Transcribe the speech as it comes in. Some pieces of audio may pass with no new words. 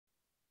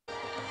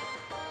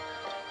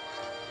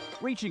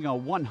Reaching a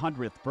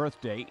 100th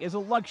birthday is a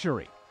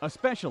luxury,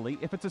 especially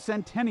if it's a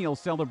centennial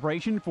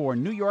celebration for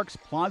New York's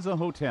Plaza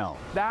Hotel.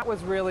 That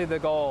was really the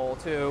goal,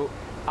 to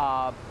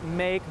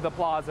make the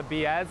Plaza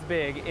be as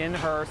big in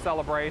her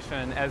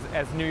celebration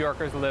as New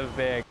Yorkers live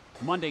big.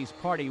 Monday's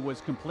party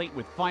was complete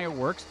with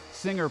fireworks,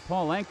 singer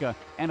Paul Anka,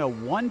 and a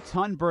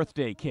 1-ton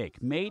birthday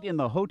cake made in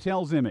the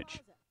hotel's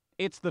image.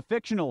 It's the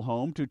fictional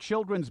home to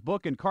children's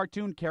book and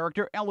cartoon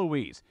character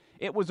Eloise.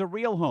 It was a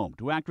real home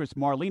to actress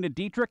Marlene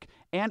Dietrich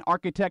and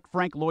architect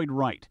Frank Lloyd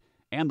Wright.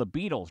 And the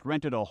Beatles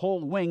rented a whole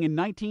wing in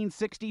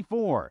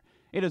 1964.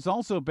 It has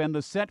also been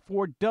the set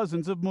for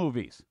dozens of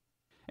movies.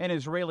 An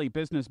Israeli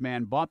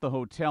businessman bought the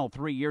hotel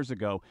 3 years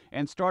ago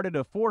and started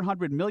a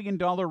 $400 million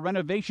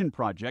renovation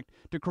project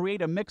to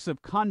create a mix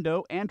of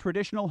condo and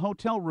traditional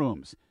hotel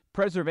rooms.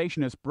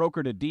 Preservationists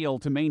brokered a deal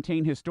to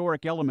maintain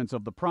historic elements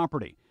of the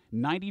property.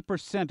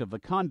 90% of the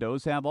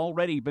condos have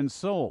already been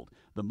sold,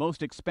 the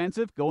most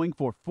expensive going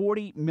for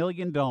 $40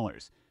 million.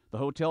 The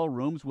hotel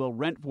rooms will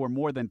rent for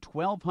more than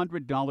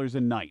 $1,200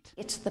 a night.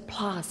 It's the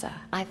Plaza.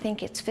 I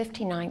think it's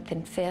 59th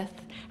and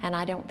 5th, and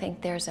I don't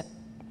think there's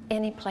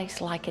any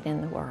place like it in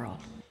the world.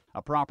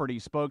 A property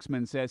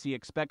spokesman says he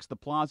expects the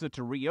Plaza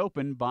to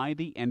reopen by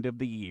the end of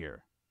the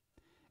year.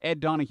 Ed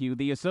Donahue,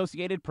 The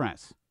Associated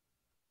Press.